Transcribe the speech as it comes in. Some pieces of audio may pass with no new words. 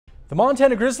The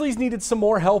Montana Grizzlies needed some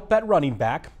more help at running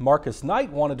back. Marcus Knight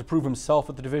wanted to prove himself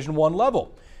at the Division I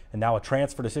level. And now a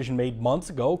transfer decision made months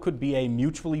ago could be a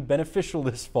mutually beneficial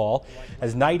this fall,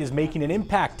 as Knight is making an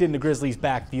impact in the Grizzlies'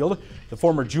 backfield. The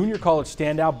former junior college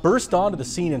standout burst onto the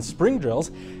scene in spring drills,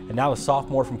 and now the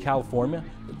sophomore from California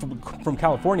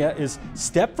is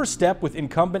step for step with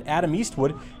incumbent Adam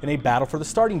Eastwood in a battle for the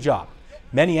starting job.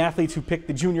 Many athletes who pick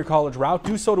the junior college route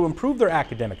do so to improve their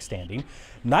academic standing.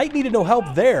 Knight needed no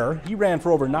help there. He ran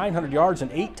for over 900 yards and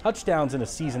 8 touchdowns in a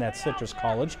season at Citrus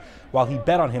College, while he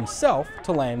bet on himself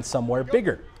to land somewhere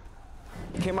bigger.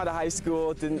 Came out of high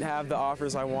school, didn't have the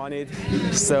offers I wanted,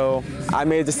 so I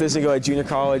made a decision to go to junior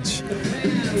college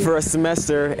for a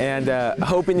semester and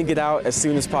hoping to get out as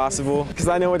soon as possible, because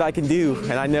I know what I can do,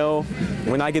 and I know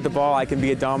when I get the ball I can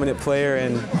be a dominant player,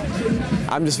 and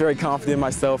I'm just very confident in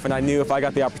myself, and I knew if I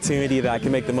got the opportunity that I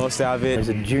can make the most out of it. He's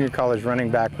a junior college running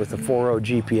back with a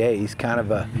 4.0 GPA. He's kind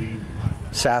of a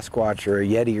Sasquatch or a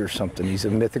Yeti or something. He's a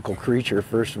mythical creature,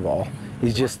 first of all.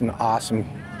 He's just an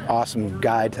awesome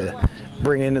guy to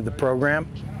bring into the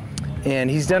program, and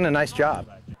he's done a nice job.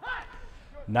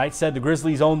 Knight said the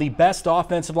Grizzlies own the best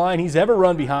offensive line he's ever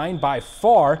run behind by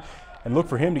far, and look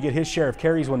for him to get his share of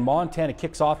carries when Montana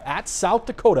kicks off at South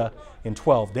Dakota in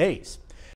 12 days.